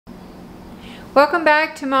Welcome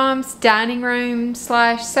back to Mom's dining room /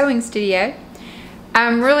 sewing studio.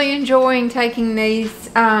 I'm really enjoying taking these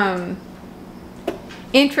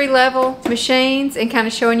entry-level machines and kind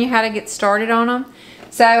of showing you how to get started on them.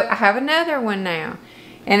 So I have another one now,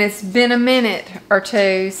 and it's been a minute or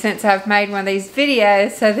two since I've made one of these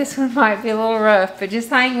videos, so this one might be a little rough, but just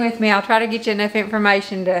hang with me. I'll try to get you enough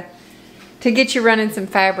information to get you running some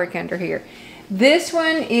fabric under here. This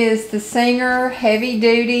one is the Singer Heavy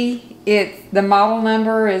Duty. The model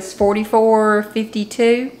number is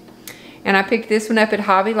 4452, and I picked this one up at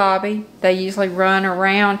Hobby Lobby. They usually run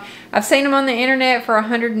around, I've seen them on the internet for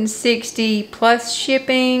 160 plus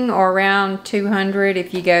shipping, or around 200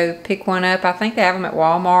 if you go pick one up. I think they have them at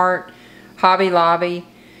Walmart, Hobby Lobby,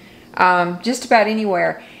 just about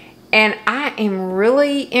anywhere. And I am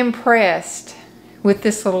really impressed with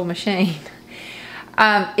this little machine.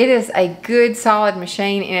 It is a good solid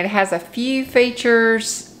machine, and it has a few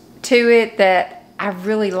features to it that I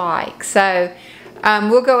really like. So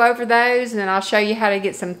we'll go over those, and then I'll show you how to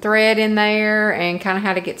get some thread in there and kind of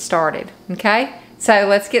how to get started. Okay, so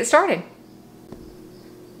let's get started.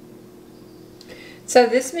 So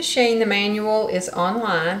this machine, the manual is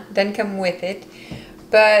online, doesn't come with it,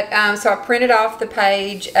 but so I printed off the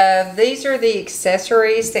page of, these are the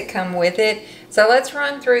accessories that come with it. So let's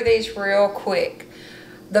run through these real quick.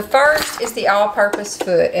 The first is the all-purpose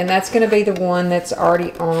foot, and that's going to be the one that's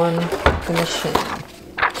already on the machine.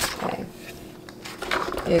 Okay.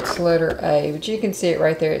 It's letter A, but you can see it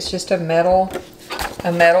right there. It's just a metal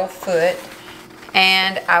foot,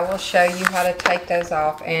 and I will show you how to take those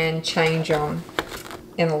off and change them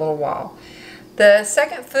in a little while. The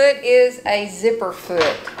second foot is a zipper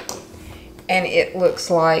foot, and it looks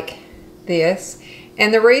like this.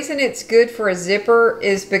 And the reason it's good for a zipper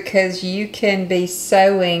is because you can be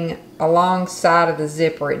sewing alongside of the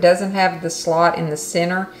zipper. It doesn't have the slot in the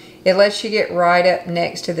center. It lets you get right up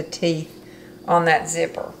next to the teeth on that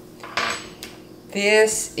zipper.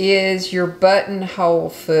 This is your buttonhole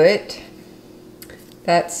foot.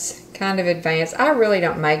 That's kind of advanced. I really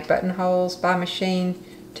don't make buttonholes by machine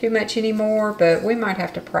too much anymore, but we might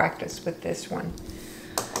have to practice with this one.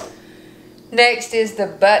 Next is the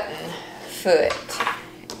button foot,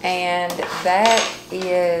 and that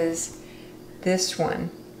is this one.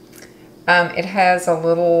 It has a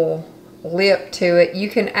little lip to it. You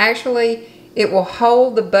can actually, it will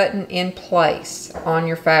hold the button in place on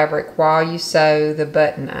your fabric while you sew the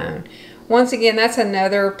button on. Once again, that's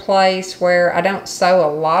another place where I don't sew a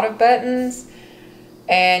lot of buttons,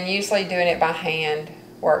 and usually doing it by hand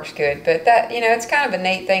works good. But that, you know, it's kind of a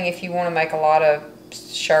neat thing if you want to make a lot of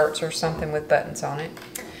shirts or something with buttons on it.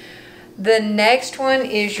 The next one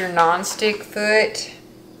is your non-stick foot,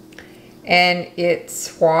 and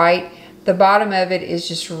it's white. The bottom of it is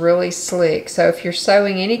just really slick. So if you're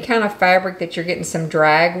sewing any kind of fabric that you're getting some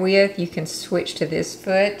drag with, you can switch to this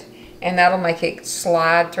foot, and that'll make it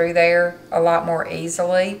slide through there a lot more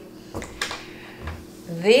easily.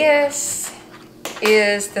 This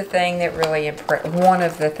is the thing that really one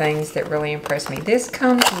of the things that really impressed me. This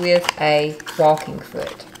comes with a walking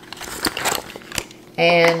foot.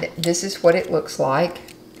 And this is what it looks like.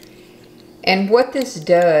 And what this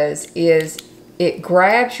does is it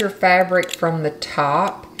grabs your fabric from the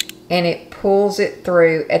top and it pulls it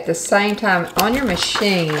through at the same time on your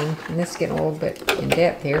machine. And this is getting a little bit in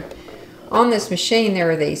depth here. On this machine, there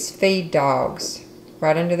are these feed dogs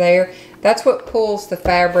right under there. That's what pulls the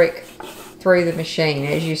fabric through the machine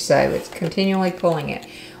as you sew. It's continually pulling it.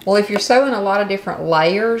 Well, if you're sewing a lot of different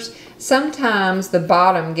layers, sometimes the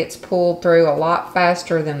bottom gets pulled through a lot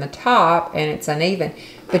faster than the top, and it's uneven.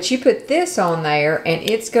 But you put this on there, and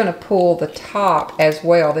it's going to pull the top as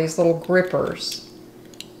well, these little grippers.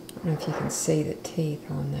 I don't know if you can see the teeth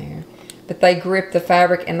on there. But they grip the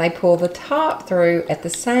fabric, and they pull the top through at the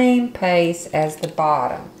same pace as the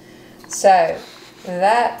bottom. So,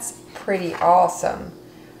 that's pretty awesome.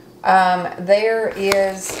 There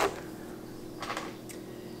is...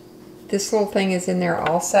 This little thing is in there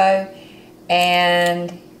also,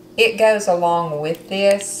 and it goes along with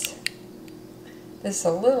this. This is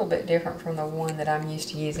a little bit different from the one that I'm used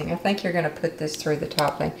to using. I think you're going to put this through the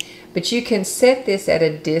top thing. But you can set this at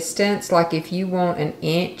a distance, like if you want an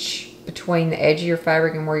inch between the edge of your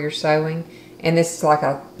fabric and where you're sewing. And this is like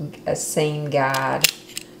a seam guide,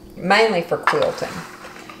 mainly for quilting.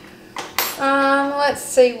 Let's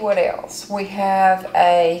see what else. We have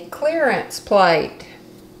a clearance plate.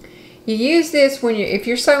 You use this when if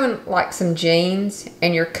you're sewing like some jeans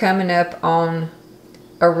and you're coming up on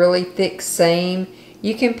a really thick seam,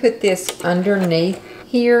 you can put this underneath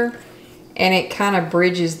here and it kind of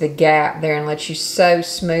bridges the gap there and lets you sew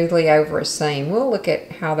smoothly over a seam. We'll look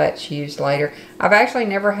at how that's used later. I've actually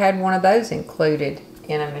never had one of those included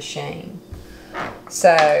in a machine.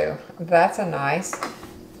 So that's a nice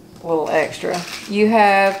little extra. You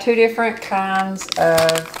have two different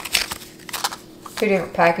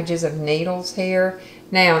packages of needles here.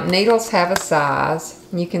 Now, needles have a size.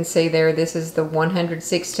 You can see there, this is the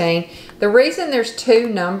 116. The reason there's two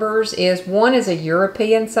numbers is one is a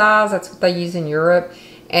European size, that's what they use in Europe,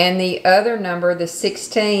 and the other number, the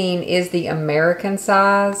 16, is the American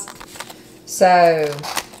size. So,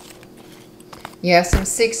 you have some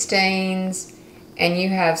 16s and you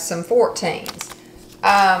have some 14s.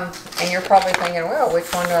 And you're probably thinking, well,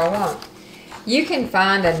 which one do I want? You can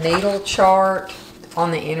find a needle chart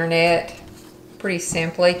on the internet pretty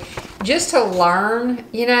simply. Just to learn,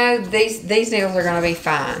 you know, these needles are going to be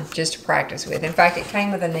fine just to practice with. In fact, it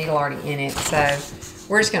came with a needle already in it, so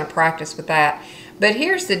we're just going to practice with that. But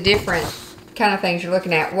here's the different kind of things you're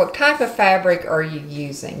looking at. What type of fabric are you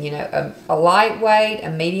using? You know, a lightweight, a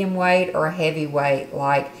medium weight, or a heavy weight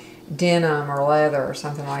like denim or leather or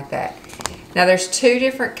something like that. Now there's two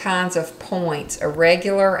different kinds of points, a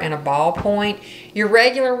regular and a ball point. Your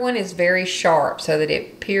regular one is very sharp so that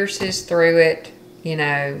it pierces through it, you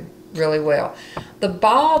know, really well. The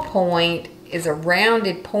ball point is a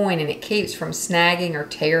rounded point and it keeps from snagging or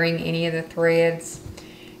tearing any of the threads.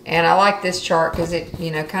 And I like this chart because it,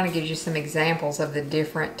 you know, kind of gives you some examples of the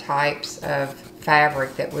different types of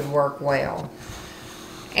fabric that would work well.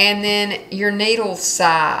 And then your needle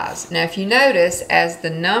size. Now if you notice, as the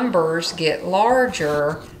numbers get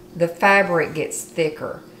larger, the fabric gets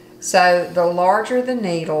thicker. So the larger the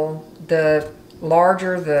needle, the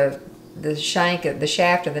larger the shaft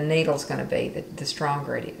of the needle is going to be, the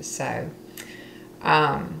stronger it is. So,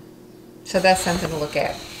 so that's something to look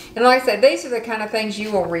at. And like I said, these are the kind of things you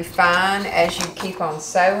will refine as you keep on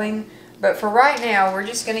sewing. But for right now, we're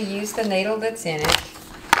just going to use the needle that's in it.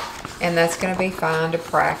 And that's going to be fine to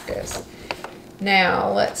practice.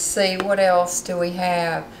 Now, let's see, what else do we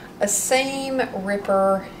have? A seam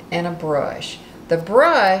ripper and a brush. The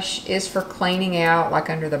brush is for cleaning out, like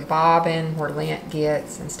under the bobbin where lint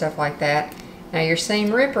gets and stuff like that. Now, your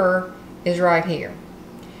seam ripper is right here.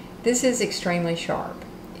 This is extremely sharp.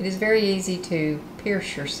 It is very easy to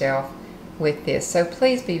pierce yourself with this, so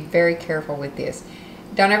please be very careful with this.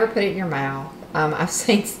 Don't ever put it in your mouth. I've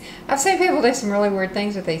seen people do some really weird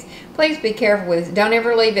things with these. Please be careful with this. Don't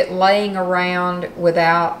ever leave it laying around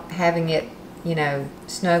without having it, you know,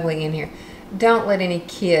 snuggling in here. Don't let any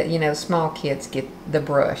kid, you know, small kids get the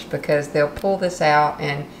brush because they'll pull this out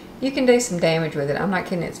and you can do some damage with it. I'm not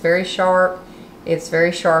kidding. It's very sharp. It's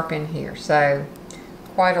very sharp in here. So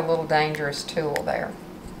quite a little dangerous tool there.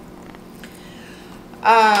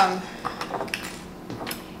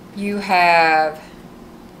 You have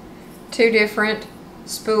two different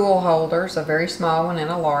spool holders, a very small one and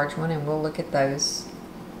a large one, and we'll look at those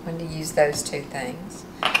when to use those two things.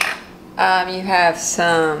 You have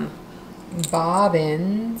some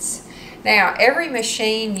bobbins. Now, every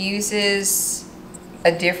machine uses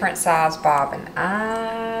a different size bobbin.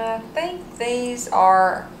 I think these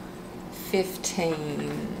are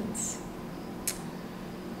 15s.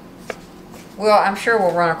 Well, I'm sure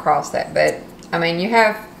we'll run across that, but I mean, you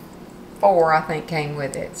have 4, I think, came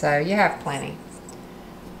with it, so you have plenty.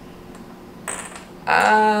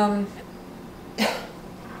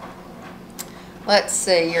 Let's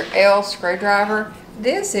see, your L screwdriver.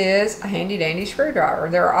 This is a handy dandy screwdriver.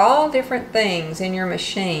 There are all different things in your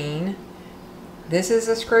machine. This is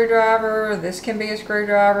a screwdriver, this can be a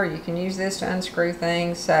screwdriver, you can use this to unscrew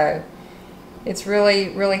things, so it's really,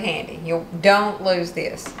 really handy. Don't lose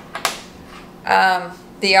this.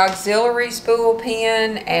 The auxiliary spool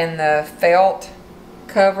pin and the felt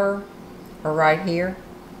cover are right here.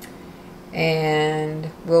 And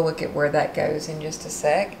we'll look at where that goes in just a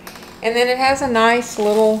sec. And then it has a nice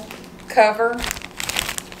little cover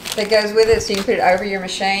that goes with it so you can put it over your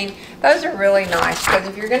machine. Those are really nice because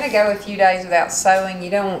if you're going to go a few days without sewing,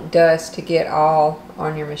 you don't want dust to get all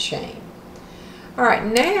on your machine. Alright,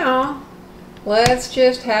 now let's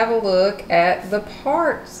just have a look at the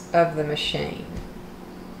parts of the machine.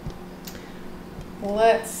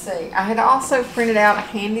 Let's see. I had also printed out a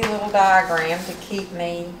handy little diagram to keep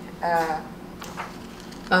me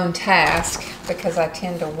on task because I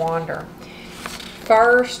tend to wander.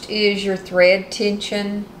 First is your thread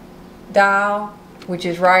tension dial, which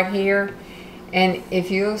is right here. And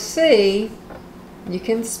if you'll see, you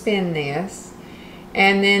can spin this.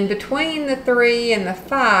 And then between the 3 and the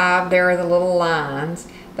 5, there are the little lines.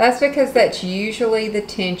 That's because that's usually the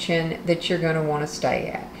tension that you're going to want to stay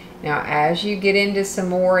at. Now, as you get into some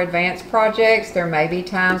more advanced projects, there may be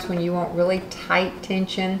times when you want really tight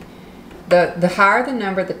tension. The higher the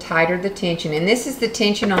number, the tighter the tension. And this is the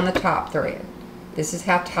tension on the top thread. This is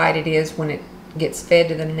how tight it is when it gets fed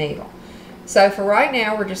to the needle. So for right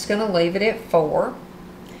now, we're just going to leave it at 4.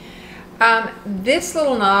 This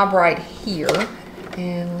little knob right here,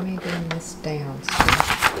 and let me bring this down. So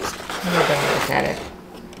let me look at it.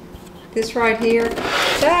 This right here,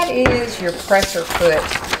 that is your presser foot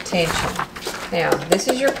tension. Now, this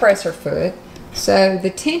is your presser foot. So the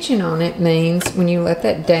tension on it means when you let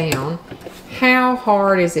that down, how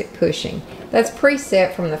hard is it pushing? That's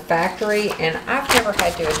preset from the factory, and I've never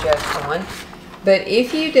had to adjust one. But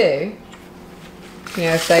if you do, you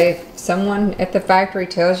know, say someone at the factory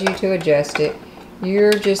tells you to adjust it,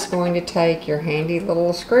 you're just going to take your handy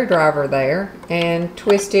little screwdriver there and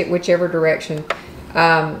twist it whichever direction.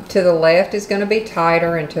 To the left is going to be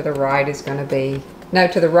tighter, and to the right is going to be, no,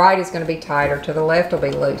 to the right is going to be tighter, to the left will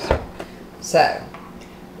be looser. So,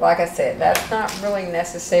 like I said, that's not really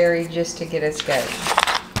necessary just to get us going.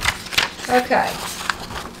 Okay,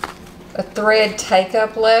 a thread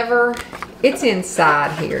take-up lever. It's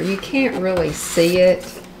inside here. You can't really see it.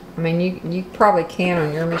 I mean, you probably can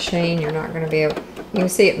on your machine. You're not going to be able, you can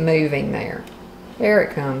see it moving there. There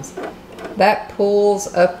it comes. That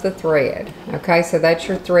pulls up the thread. Okay, so that's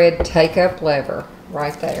your thread take-up lever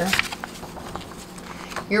right there.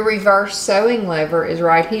 Your reverse sewing lever is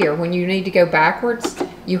right here. When you need to go backwards,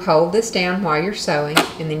 you hold this down while you're sewing,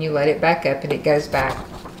 and then you let it back up and it goes back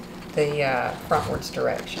the frontwards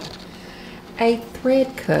direction. A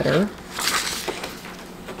thread cutter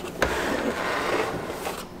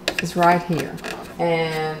is right here.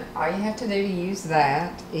 And all you have to do to use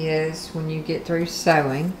that is when you get through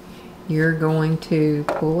sewing, you're going to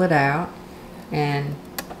pull it out and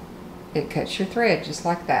it cuts your thread just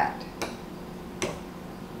like that.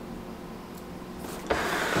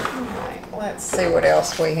 Let's see what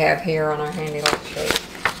else we have here on our handy little sheet.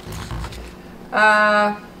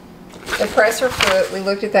 The presser foot, we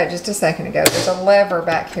looked at that just a second ago. There's a lever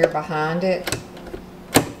back here behind it,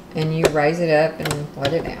 and you raise it up and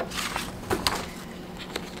let it down.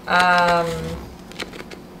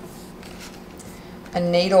 A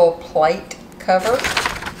needle plate cover,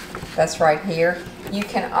 that's right here. You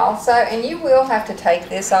can also, and you will have to take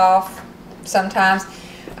this off sometimes.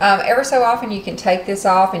 Ever so often you can take this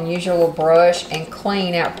off and use your little brush and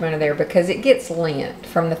clean out from under there, because it gets lint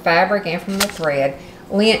from the fabric and from the thread.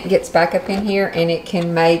 Lint gets back up in here, and it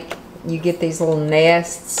can make you get these little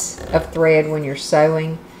nests of thread when you're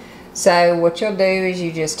sewing. So what you'll do is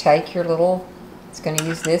you just take your little, it's going to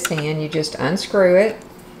use this end, you just unscrew it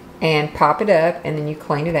and pop it up, and then you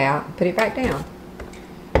clean it out and put it back down.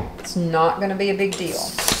 It's not going to be a big deal.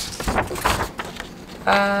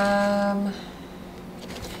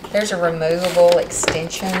 There's a removable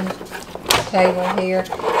extension table here.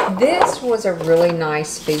 This was a really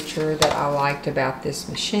nice feature that I liked about this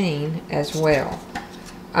machine as well.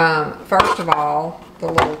 First of all, the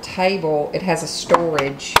little table, it has a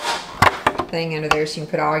storage thing under there, so you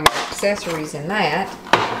can put all your accessories in that.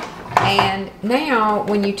 And now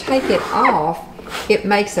when you take it off, it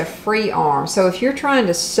makes a free arm. So if you're trying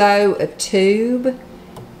to sew a tube,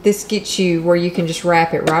 this gets you where you can just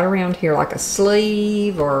wrap it right around here like a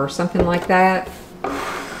sleeve or something like that,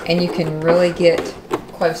 and you can really get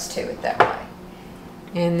close to it that way.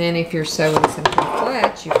 And then if you're sewing something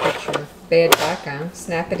flat, you put your bed back on,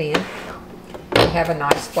 snap it in, you have a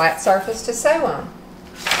nice flat surface to sew on.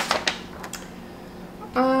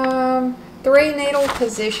 3 needle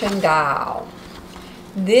position dial.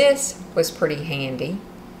 This was pretty handy.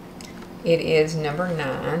 It is number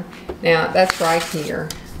 9. Now that's right here.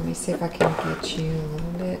 Let me see if I can get you a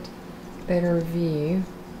little bit better view.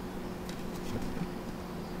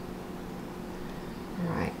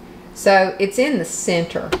 Alright, so it's in the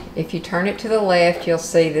center. If you turn it to the left, you'll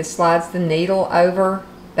see this slides the needle over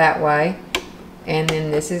that way, and then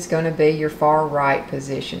this is going to be your far right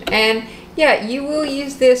position. And yeah, you will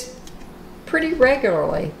use this pretty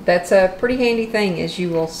regularly. That's a pretty handy thing, as you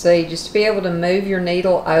will see. Just to be able to move your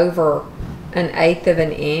needle over 1/8 of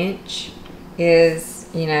an inch is,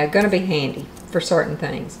 you know, going to be handy for certain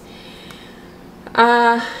things.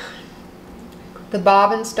 The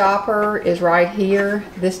bobbin stopper is right here.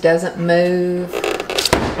 This doesn't move.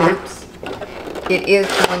 Oops. It is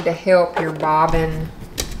going to help your bobbin.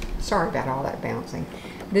 Sorry about all that bouncing.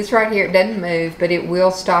 This right here, it doesn't move, but it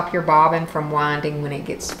will stop your bobbin from winding when it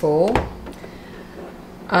gets full.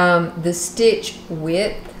 The stitch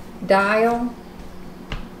width dial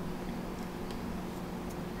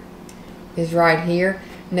is right here.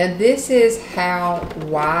 Now this is how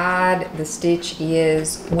wide the stitch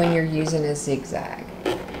is when you're using a zigzag.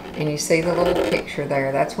 And you see the little picture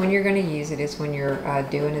there. That's when you're going to use it, is when you're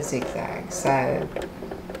doing a zigzag. So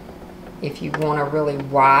if you want a really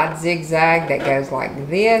wide zigzag that goes like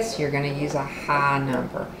this, you're going to use a high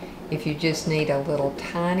number. If you just need a little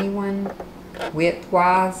tiny one,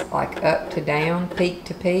 width-wise, like up to down, peak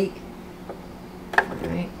to peak. All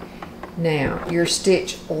right. Now, your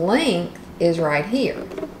stitch length is right here,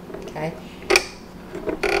 okay?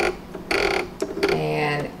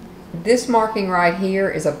 And this marking right here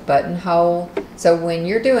is a buttonhole. So when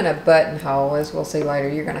you're doing a buttonhole, as we'll see later,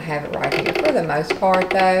 you're going to have it right here. For the most part,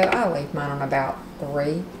 though, I leave mine on about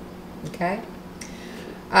 3, okay?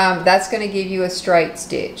 That's going to give you a straight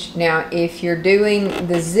stitch. Now, if you're doing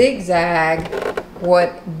the zigzag,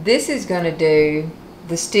 what this is going to do,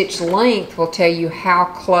 the stitch length will tell you how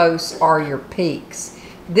close are your peaks.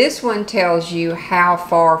 This one tells you how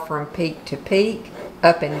far from peak to peak,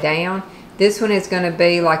 up and down. This one is going to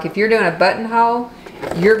be like if you're doing a buttonhole,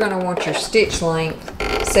 you're going to want your stitch length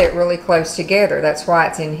set really close together. That's why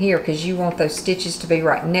it's in here, because you want those stitches to be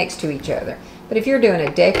right next to each other. But if you're doing a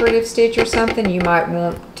decorative stitch or something, you might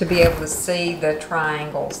want to be able to see the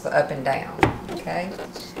triangles, the up and down, okay?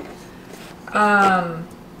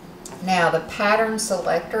 Now the pattern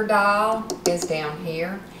selector dial is down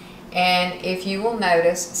here, and if you will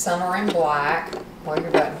notice, some are in black, or your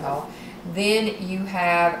buttonhole. Then you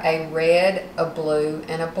have a red, a blue,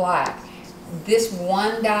 and a black. This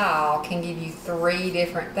one dial can give you 3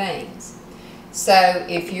 different things. So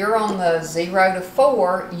if you're on the 0 to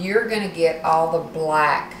 4, you're going to get all the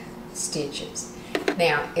black stitches.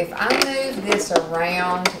 Now, if I move this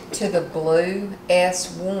around to the blue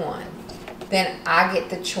S1, then I get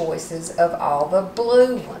the choices of all the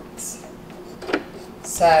blue ones.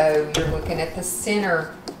 So you're looking at the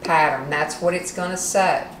center pattern. That's what it's going to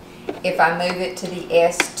sew. If I move it to the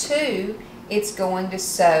S2, it's going to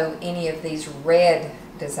sew any of these red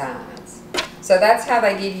designs. So that's how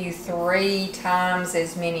they give you 3 times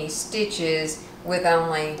as many stitches with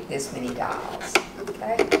only this many dials.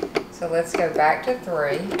 Okay, so let's go back to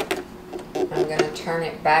 3. I'm going to turn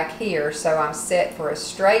it back here so I'm set for a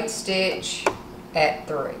straight stitch at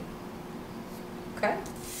 3. Okay.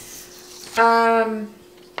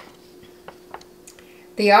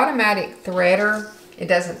 The automatic threader, it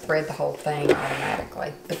doesn't thread the whole thing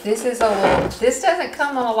automatically, but this is this doesn't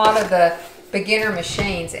come on a lot of the beginner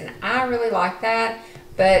machines, and I really like that,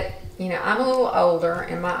 but you know, I'm a little older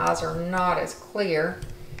and my eyes are not as clear,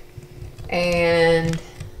 and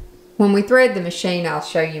when we thread the machine I'll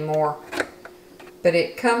show you more, but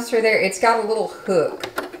it comes through there. It's got a little hook,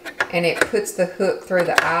 and it puts the hook through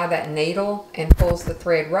the eye of that needle and pulls the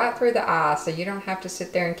thread right through the eye, so you don't have to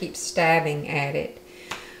sit there and keep stabbing at it.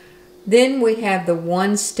 Then we have the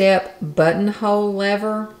one-step buttonhole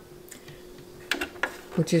lever,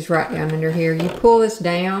 which is right down under here. You pull this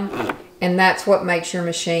down, and that's what makes your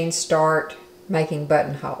machine start making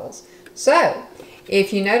buttonholes. So,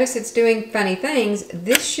 if you notice it's doing funny things,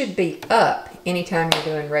 this should be up anytime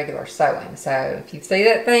you're doing regular sewing. So, if you see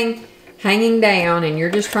that thing hanging down and you're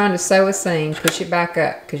just trying to sew a seam, push it back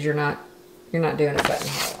up, because you're not doing a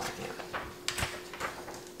buttonhole right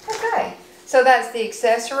now. Okay. So that's the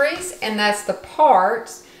accessories and that's the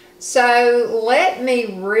parts. So let me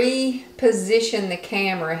reposition the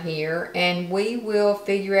camera here and we will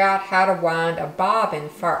figure out how to wind a bobbin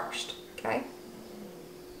first, okay?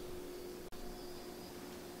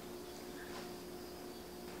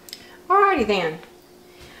 Alrighty then.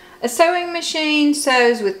 A sewing machine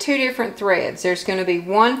sews with 2 different threads. There's going to be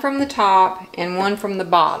one from the top and one from the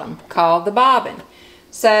bottom, called the bobbin.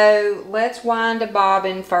 So let's wind a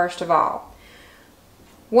bobbin first of all.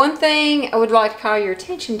 One thing I would like to call your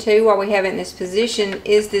attention to while we have it in this position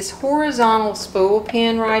is this horizontal spool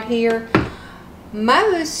pin right here.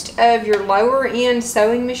 Most of your lower end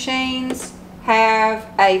sewing machines have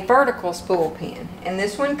a vertical spool pin, and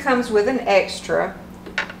this one comes with an extra.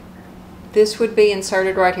 This would be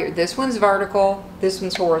inserted right here. This one's vertical, this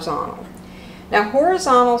one's horizontal. Now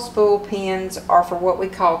horizontal spool pins are for what we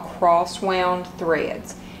call cross wound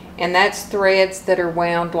threads, and that's threads that are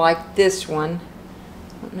wound like this one.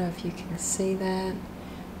 I don't know if you can see that,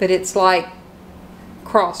 but it's like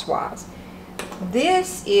crosswise.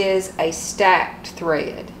 This is a stacked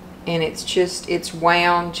thread, and it's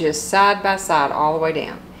wound just side by side all the way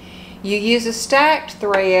down. You use a stacked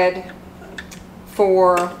thread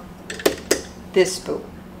for this spool,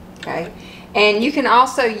 okay? And you can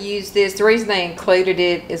also use this. The reason they included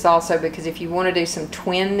it is also because if you want to do some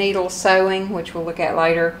twin needle sewing, which we'll look at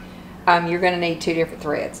later, you're going to need 2 different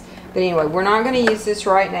threads. But anyway, we're not going to use this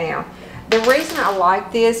right now. the reason I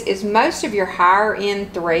like this is most of your higher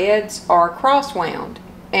end threads are cross wound,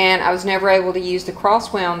 and I was never able to use the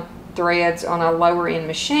cross wound threads on a lower end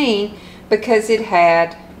machine because it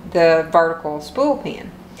had the vertical spool pin.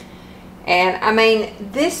 And I mean,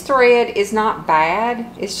 this thread is not bad.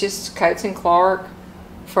 It's just Coates & Clark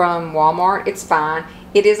from Walmart. It's fine.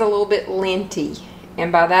 It is a little bit linty,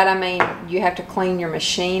 and by that I mean you have to clean your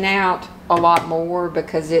machine out a lot more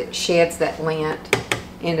because it sheds that lint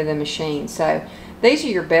into the machine. So these are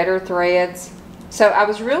your better threads. So I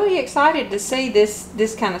was really excited to see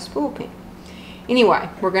this kind of spool pin. Anyway,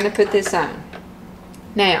 we're going to put this on.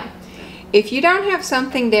 Now, if you don't have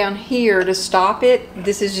something down here to stop it,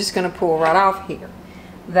 this is just going to pull right off here.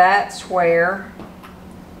 That's where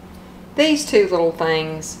these two little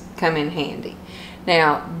things come in handy.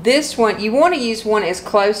 Now, this one, you want to use one as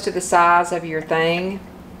close to the size of your thing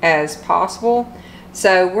as possible.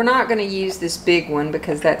 So we're not going to use this big one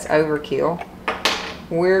because that's overkill.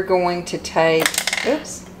 We're going to take,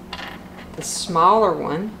 oops, the smaller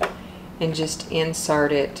one and just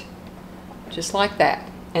insert it just like that.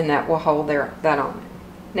 And that will hold that on.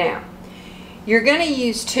 Now, you're going to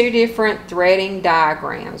use two different threading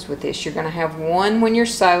diagrams with this. You're going to have one when you're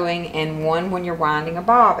sewing and one when you're winding a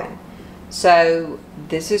bobbin. So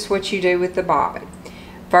this is what you do with the bobbin.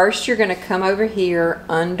 First, you're going to come over here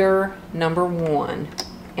under number 1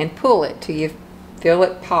 and pull it till you feel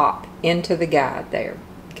it pop into the guide there.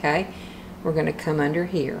 Okay? We're going to come under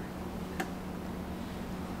here.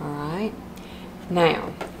 Alright.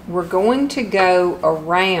 Now, we're going to go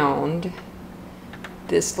around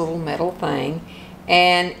this little metal thing,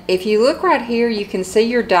 and if you look right here, you can see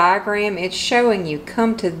your diagram. It's showing you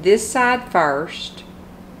come to this side first,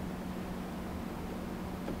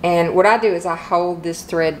 and what I do is I hold this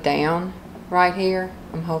thread down right here.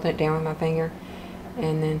 I'm holding it down with my finger,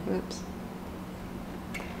 and then oops,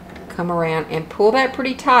 come around and pull that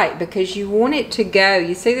pretty tight because you want it to go,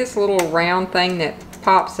 you see this little round thing that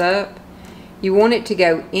pops up? You want it to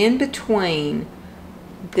go in between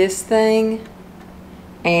this thing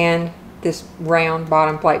and this round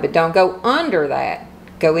bottom plate, but don't go under that.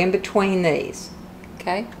 Go in between these.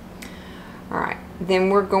 Okay? Alright,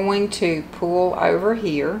 then we're going to pull over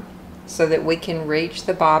here so that we can reach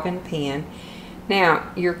the bobbin pin.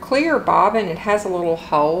 Now, your clear bobbin, it has a little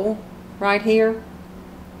hole right here.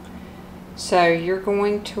 So you're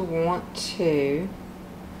going to want to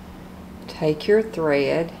take your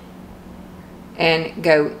thread and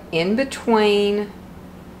go in between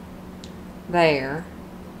there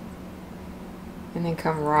and then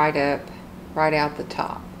come right up, right out the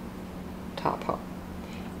top hole.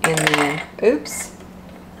 And then, oops,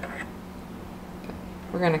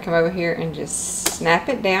 we're going to come over here and just snap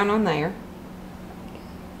it down on there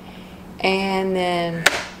and then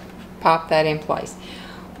pop that in place.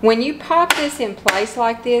 When you pop this in place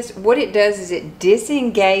like this, what it does is it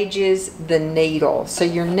disengages the needle. So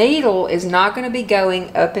your needle is not going to be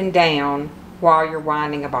going up and down while you're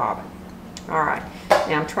winding a bobbin. Alright,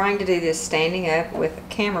 now I'm trying to do this standing up with a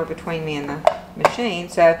camera between me and the machine.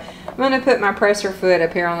 So I'm going to put my presser foot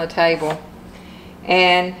up here on the table.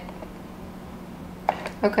 And,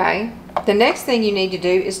 okay, the next thing you need to do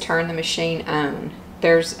is turn the machine on.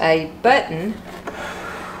 There's a button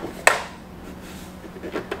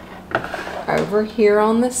over here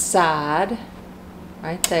on the side,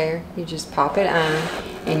 right there. You just pop it on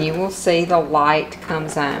and you will see the light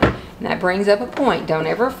comes on. And that brings up a point. Don't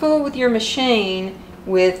ever fool with your machine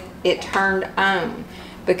with it turned on,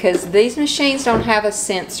 because these machines don't have a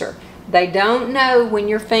sensor. They don't know when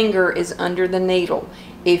your finger is under the needle.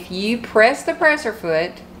 If you press the presser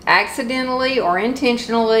foot accidentally or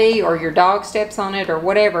intentionally, or your dog steps on it or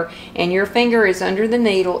whatever, and your finger is under the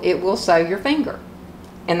needle, it will sew your finger.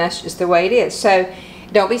 And that's just the way it is. So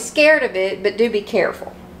don't be scared of it, but do be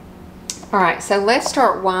careful. Alright, so let's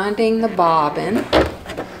start winding the bobbin.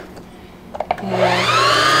 And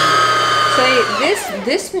see,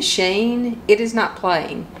 this machine, it is not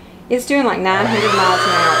playing. It's doing like 900 miles an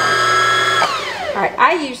hour. Alright,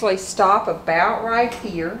 I usually stop about right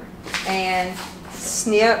here and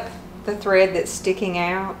snip the thread that's sticking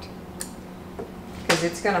out, because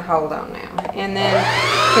it's going to hold on now, and then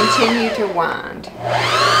continue to wind.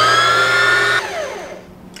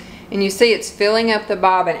 And you see it's filling up the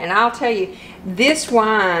bobbin, and I'll tell you, this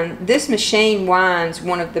machine winds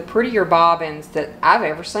one of the prettier bobbins that I've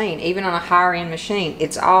ever seen, even on a higher end machine.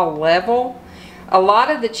 It's all level. A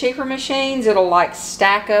lot of the cheaper machines, it'll like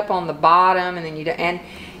stack up on the bottom, and then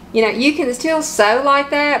you know, you can still sew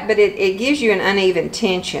like that, but it gives you an uneven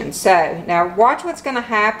tension. So now watch what's going to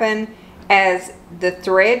happen. As the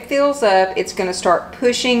thread fills up, it's going to start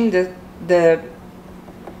pushing the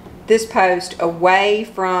this post away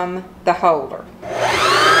from the holder.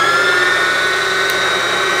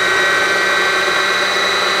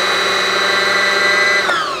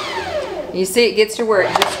 You see it gets to where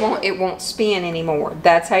it won't spin anymore.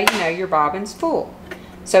 That's how you know your bobbin's full.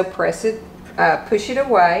 So press it, push it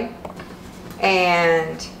away,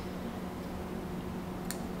 and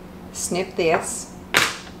snip this.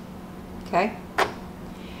 Okay.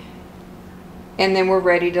 And then we're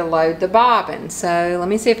ready to load the bobbin. So let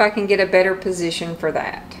me see if I can get a better position for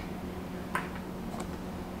that.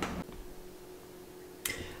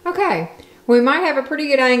 Okay. We might have a pretty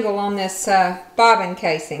good angle on this bobbin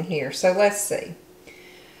casing here, so let's see.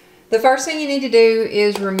 The first thing you need to do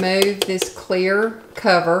is remove this clear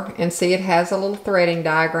cover, and see it has a little threading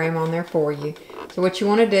diagram on there for you. So what you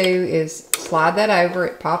want to do is slide that over,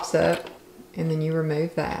 it pops up, and then you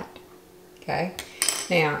remove that. Okay.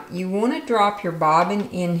 Now you want to drop your bobbin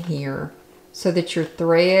in here so that your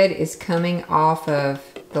thread is coming off of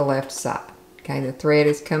the left side. Okay, the thread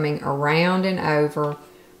is coming around and over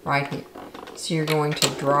right here. So you're going to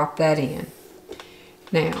drop that in.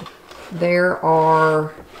 Now, there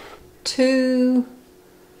are 2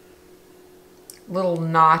 little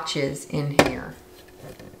notches in here.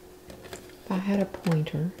 If I had a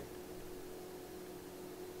pointer,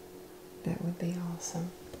 that would be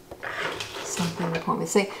awesome. Something to point me.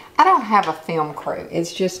 See, I don't have a film crew.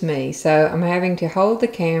 It's just me. So I'm having to hold the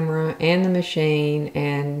camera and the machine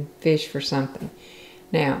and fish for something.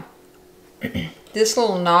 Now, this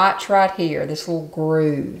little notch right here, this little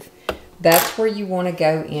groove, that's where you want to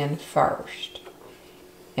go in first.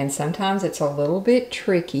 And sometimes it's a little bit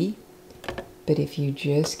tricky, but if you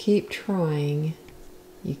just keep trying,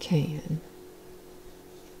 you can.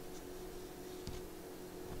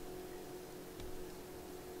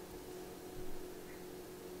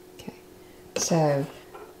 Okay, so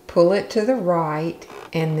pull it to the right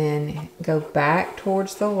and then go back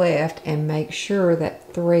towards the left and make sure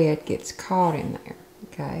that thread gets caught in there,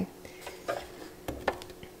 okay?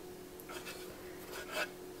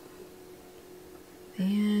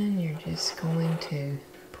 Then you're just going to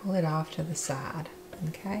pull it off to the side,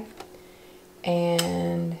 okay?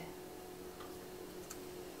 And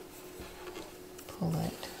pull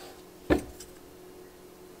it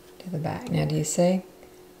to the back. Now do you see?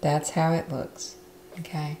 That's how it looks,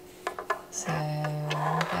 okay? So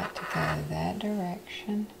I got to go that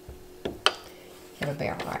direction. It'll be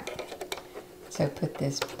all right. So put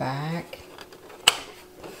this back.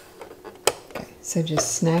 Okay, so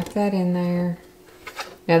just snap that in there.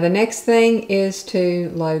 Now the next thing is to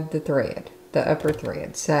load the thread, the upper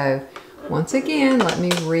thread. So once again, let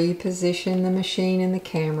me reposition the machine and the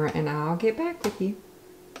camera and I'll get back with you.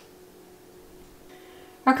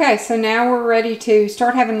 Okay, so now we're ready to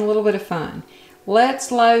start having a little bit of fun. Let's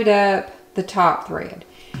load up the top thread.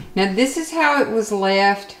 Now this is how it was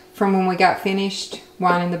left from when we got finished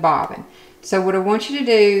winding the bobbin. So what I want you to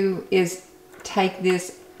do is take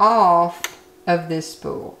this off of this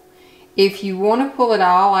spool. If you want to pull it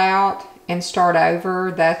all out and start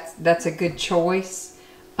over, that's a good choice.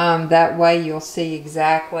 That way you'll see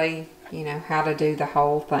exactly, you know, how to do the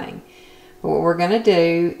whole thing. But what we're going to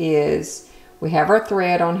do is we have our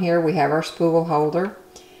thread on here, we have our spool holder,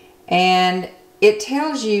 and it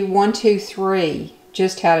tells you 1, 2, 3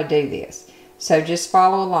 just how to do this. So just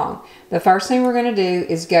follow along. The first thing we're going to do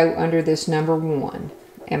is go under this number 1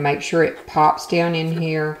 and make sure it pops down in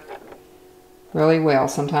here really well.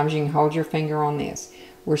 Sometimes you can hold your finger on this.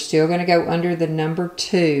 We're still going to go under the number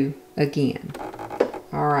 2 again.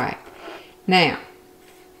 All right. Now,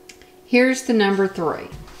 here's the number 3.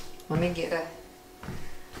 Let me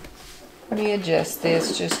adjust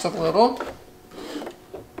this just a little.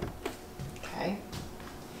 Okay.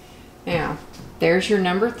 Now, there's your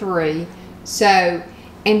number 3. So,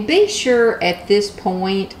 and be sure at this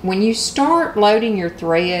point, when you start loading your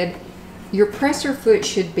thread, your presser foot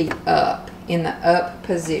should be up, in the up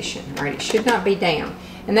position, right? It should not be down.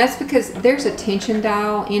 And that's because there's a tension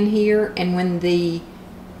dial in here, and when the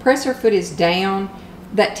presser foot is down,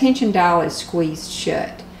 that tension dial is squeezed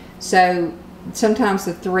shut. So sometimes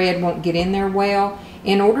the thread won't get in there well.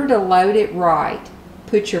 In order to load it right,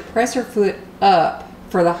 put your presser foot up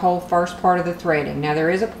for the whole first part of the threading. Now there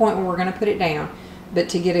is a point where we're going to put it down, but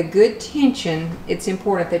to get a good tension, it's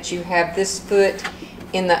important that you have this foot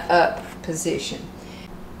in the up position.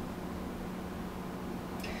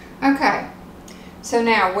 Okay, so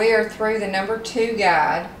now we are through the number 2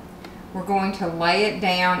 guide. We're going to lay it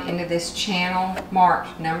down into this channel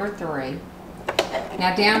marked number 3.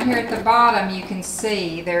 Now down here at the bottom you can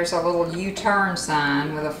see there's a little U-turn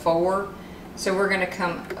sign with a 4. So we're going to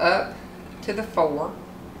come up to the 4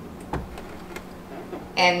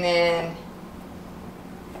 And then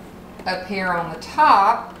up here on the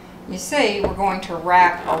top, you see we're going to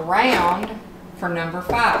wrap around for number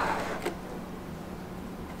 5.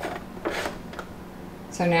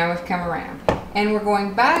 So now we've come around. And we're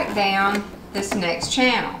going back down this next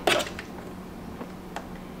channel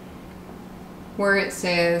where it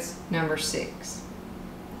says number 6.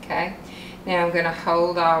 Okay? Now I'm going to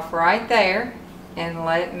hold off right there and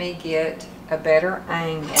let me get a better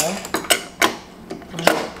angle. I'm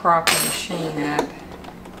going to prop the machine up.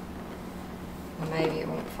 Maybe it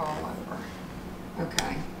won't fall over.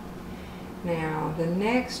 Okay. Now the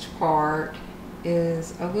next part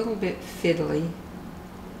is a little bit fiddly.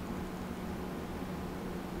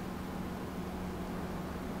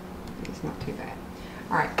 It's not too bad.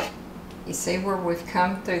 Alright. You see where we've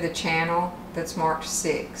come through the channel that's marked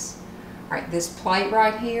 6. Alright, this plate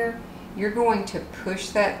right here, you're going to push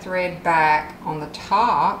that thread back on the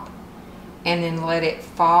top and then let it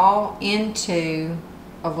fall into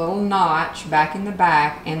a little notch back in the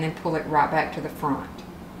back and then pull it right back to the front.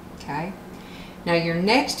 Okay? Now your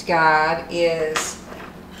next guide is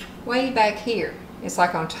way back here. It's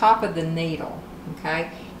like on top of the needle. Okay?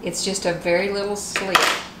 It's just a very little slit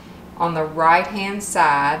on the right hand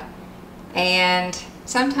side, and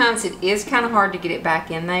sometimes it is kind of hard to get it back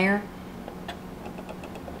in there,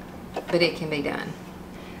 but it can be done.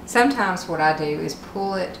 Sometimes what I do is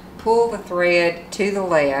pull the thread to the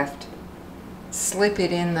left, slip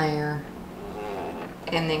it in there,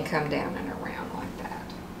 and then come down and around like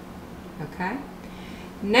that. Okay?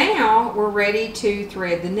 Now we're ready to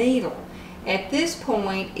thread the needle. At this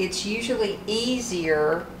point, it's usually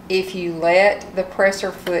easier if you let the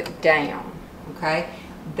presser foot down. Okay?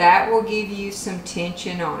 That will give you some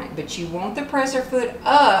tension on it, but you want the presser foot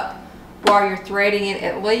up while you're threading it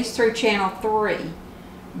at least through channel 3.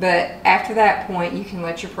 But after that point, you can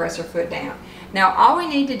let your presser foot down. Now all we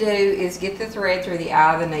need to do is get the thread through the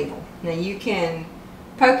eye of the needle. Now you can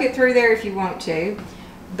poke it through there if you want to,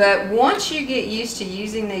 but once you get used to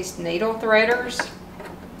using these needle threaders,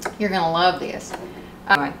 you're going to love this.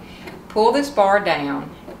 Pull this bar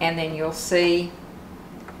down and then you'll see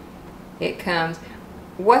it comes.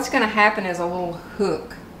 What's going to happen is a little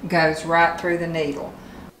hook goes right through the needle.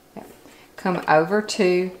 Come over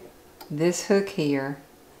to this hook here.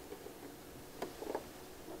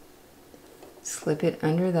 Slip it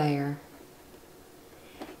under there.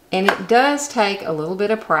 And it does take a little bit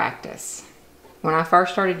of practice. When I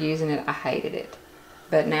first started using it, I hated it.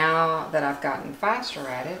 But now that I've gotten faster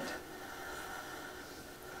at it,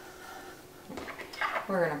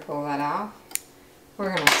 we're going to pull that off.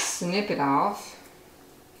 We're going to snip it off.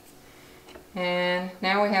 And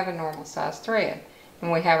now we have a normal size thread.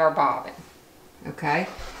 And we have our bobbin. Okay?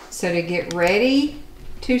 So to get ready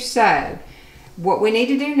to sew, what we need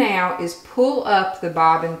to do now is pull up the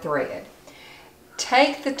bobbin thread.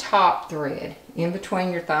 Take the top thread in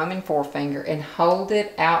between your thumb and forefinger and hold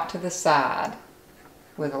it out to the side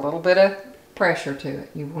with a little bit of pressure to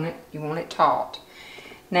it. You want it taut.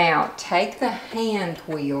 Now take the hand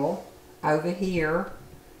wheel over here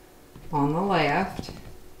on the left.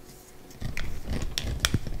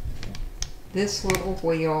 This little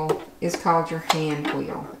wheel is called your hand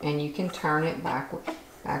wheel, and you can turn it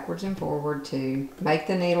backwards and forward to make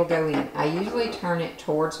the needle go in. I usually turn it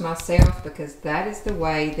towards myself because that is the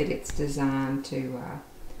way that it's designed to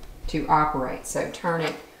operate. So turn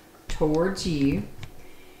it towards you,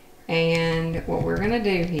 and what we're going to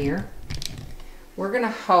do here, we're going to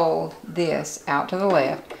hold this out to the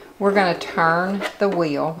left. We're going to turn the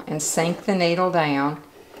wheel and sink the needle down.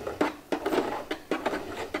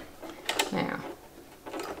 Now,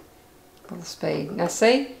 a little speed. Now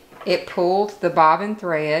see, it pulled the bobbin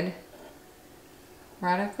thread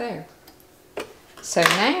right up there. So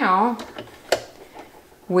now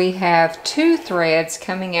we have 2 threads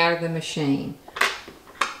coming out of the machine.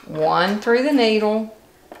 One through the needle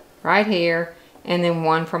right here, and then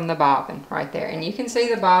one from the bobbin right there. And you can see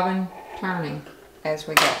the bobbin turning as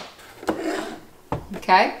we go.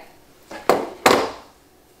 Okay?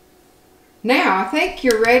 Now I think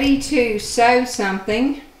you're ready to sew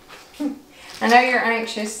something. I know you're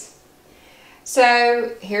anxious.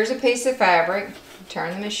 So here's a piece of fabric.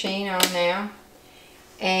 Turn the machine on now.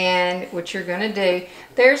 And what you're going to do,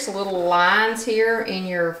 there's little lines here in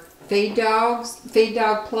your feed dog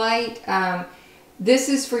plate. This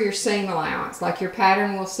is for your seam allowance. Like your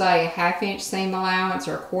pattern will say a 1/2 inch seam allowance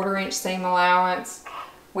or a 1/4 inch seam allowance,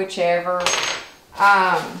 whichever.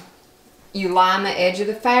 You line the edge of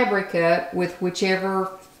the fabric up with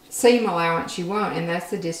whichever seam allowance you want, and that's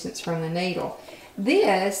the distance from the needle.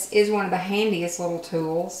 this is one of the handiest little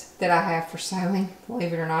tools that I have for sewing,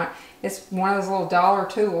 believe it or not. It's one of those little dollar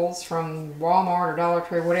tools from Walmart or Dollar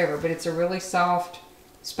Tree or whatever, but it's a really soft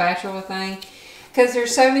spatula thing. Because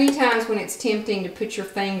there's so many times when it's tempting to put your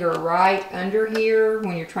finger right under here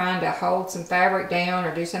when you're trying to hold some fabric down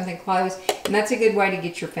or do something close. And that's a good way to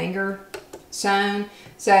get your finger sewn.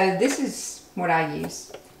 So this is what I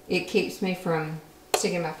use. It keeps me from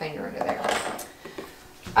sticking my finger into there.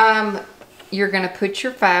 You're going to put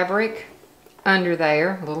your fabric under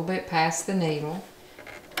there, a little bit past the needle.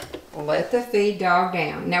 Let the feed dog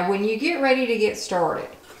down. Now when you get ready to get started,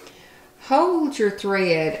 hold your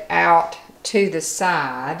thread out to the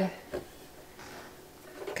side,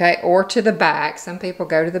 okay, or to the back. Some people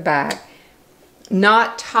go to the back.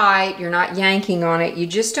 Not tight, you're not yanking on it. You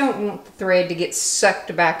just don't want the thread to get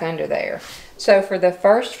sucked back under there. So for the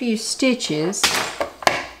first few stitches,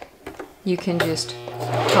 you can just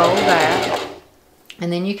hold that,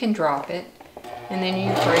 and then you can drop it, and then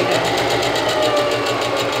you're free to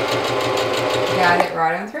guide it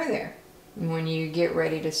right on through there. And when you get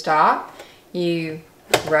ready to stop, you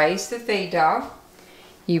raise the feed dog,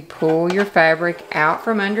 you pull your fabric out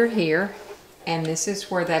from under here, and this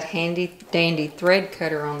is where that handy dandy thread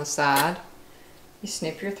cutter on the side, you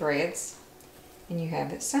snip your threads and you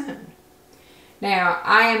have it sewn. Now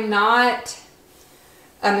I am not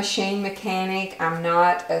a machine mechanic, I'm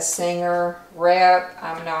not a singer rep,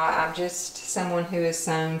 I'm just someone who has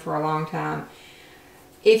sewn for a long time.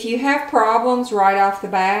 If you have problems right off the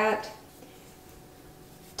bat,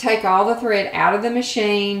 take all the thread out of the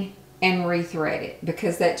machine and rethread it,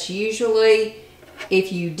 because that's usually,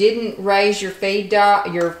 if you didn't raise your feed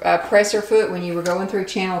dog, your presser foot when you were going through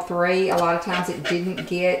channel 3, a lot of times it didn't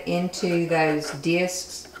get into those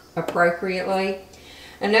discs appropriately.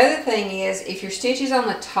 Another thing is, if your stitches on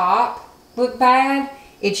the top look bad,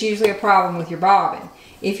 it's usually a problem with your bobbin.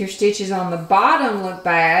 If your stitches on the bottom look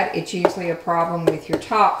bad, it's usually a problem with your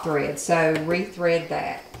top thread, so rethread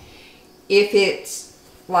that. If it's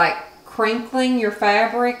like crinkling your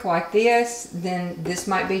fabric like this, then this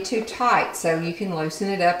might be too tight, so you can loosen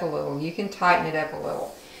it up a little, you can tighten it up a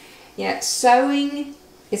little. You know, sewing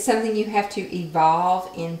is something you have to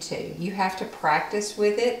evolve into. You have to practice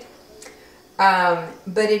with it,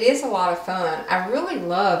 but it is a lot of fun. I really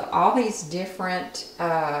love all these different,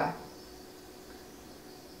 I'll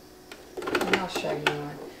show you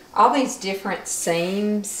one. All these different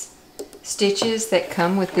seams, stitches that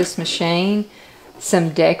come with this machine. Some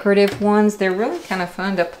decorative ones. They're really kind of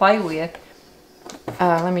fun to play with.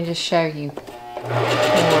 Let me just show you one.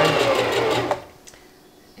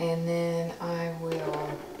 And then I will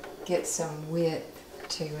get some width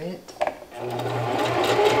to it.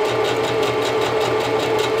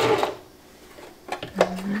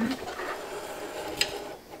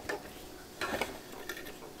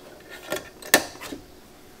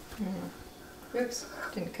 Oops,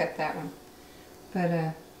 didn't cut that one.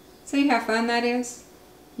 But see how fun that is?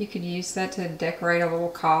 You could use that to decorate a little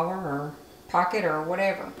collar or pocket or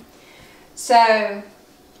whatever. So,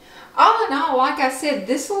 all in all, like I said,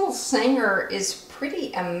 this little singer is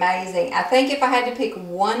pretty amazing. I think if I had to pick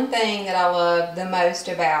one thing that I love the most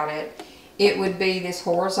about it, it would be this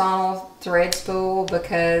horizontal thread spool,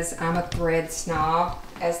 because I'm a thread snob,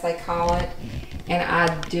 as they call it, and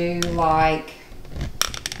I do like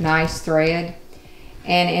nice thread.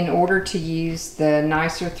 And in order to use the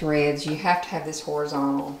nicer threads, you have to have this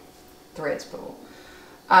horizontal thread spool.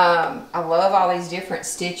 I love all these different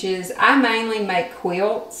stitches. I mainly make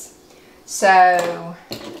quilts, so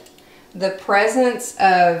the presence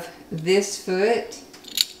of this foot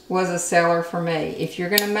was a seller for me. If you're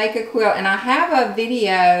going to make a quilt, and I have a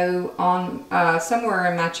video on somewhere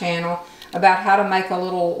in my channel about how to make a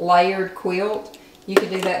little layered quilt. You can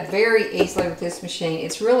do that very easily with this machine.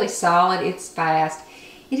 It's really solid, it's fast.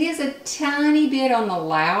 It is a tiny bit on the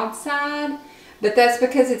loud side, but that's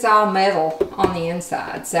because it's all metal on the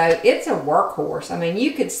inside. So it's a workhorse. I mean,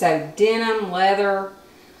 you could sew denim, leather,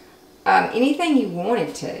 anything you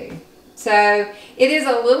wanted to. So it is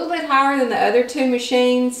a little bit higher than the other two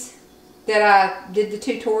machines that I did the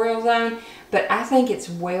tutorials on, but I think it's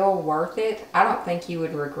well worth it. I don't think you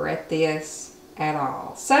would regret this at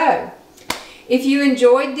all. So if you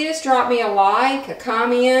enjoyed this, drop me a like, a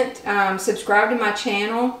comment, subscribe to my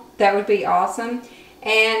channel. That would be awesome.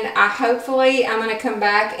 And hopefully I'm going to come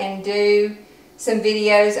back and do some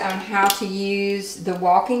videos on how to use the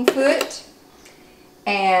walking foot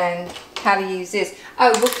and how to use this.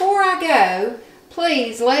 Oh, before I go,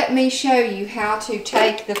 please let me show you how to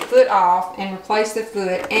take the foot off and replace the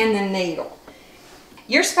foot and the needle.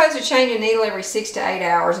 You're supposed to change a needle every 6 to 8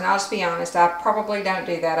 hours, and I'll just be honest, I probably don't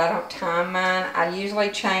do that. I don't time mine. I usually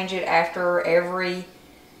change it after every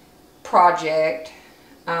project,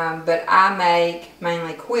 but I make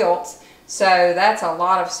mainly quilts, so that's a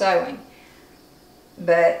lot of sewing.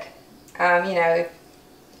 But, you know,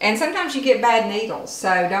 and sometimes you get bad needles,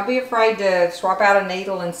 so don't be afraid to swap out a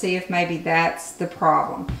needle and see if maybe that's the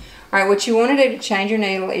problem. All right, what you want to do to change your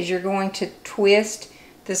needle is you're going to twist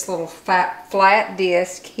this little flat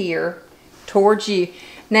disc here towards you.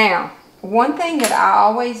 Now, one thing that I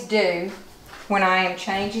always do when I am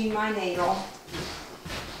changing my needle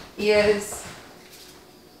is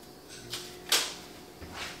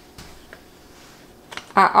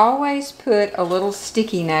I always put a little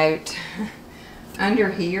sticky note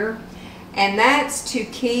under here, and that's to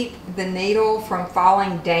keep the needle from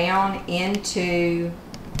falling down into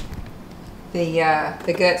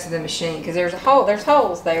the guts of the machine, because there's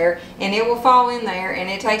holes there, and it will fall in there, and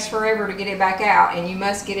it takes forever to get it back out, and you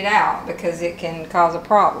must get it out because it can cause a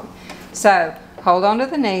problem. So hold on to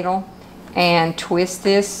the needle and twist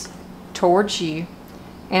this towards you,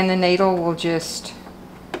 and the needle will just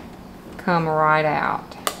come right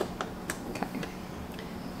out. Okay,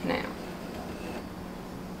 now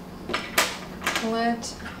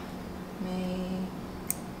let me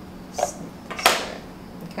snip this thread.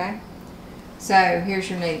 Okay, so here's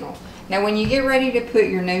your needle. Now when you get ready to put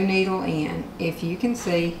your new needle in, if you can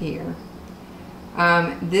see here,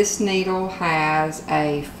 this needle has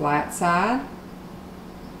a flat side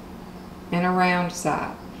and a round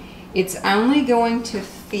side. It's only going to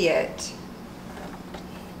fit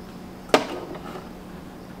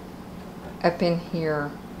up in here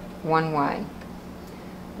one way,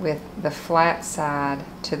 with the flat side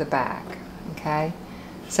to the back. Okay,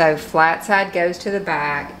 so flat side goes to the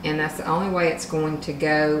back, and that's the only way it's going to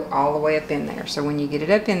go all the way up in there. So when you get it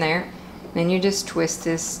up in there, then you just twist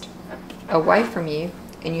this away from you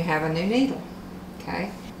and you have a new needle.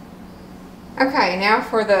 Okay, okay, now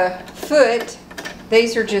for the foot,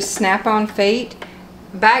 these are just snap-on feet.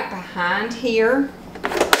 Back behind here,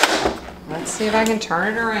 let's see if I can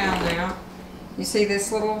turn it around now. You see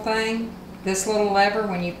this little thing? This little lever,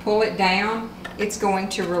 when you pull it down, it's going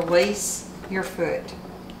to release your foot.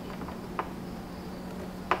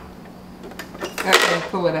 Oh, and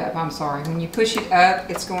pull it up, I'm sorry. When you push it up,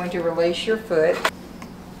 it's going to release your foot.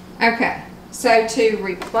 Okay, so to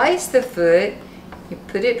replace the foot, you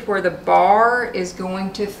put it where the bar is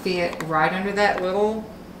going to fit right under that little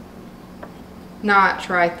notch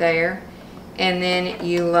right there. And then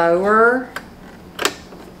you lower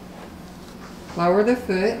the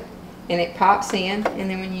foot, and it pops in, and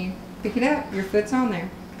then when you pick it up, your foot's on there.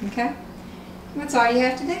 Okay, that's all you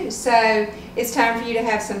have to do. So it's time for you to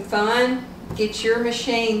have some fun, get your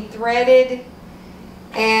machine threaded,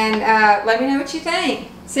 and let me know what you think.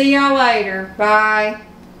 See y'all later. Bye.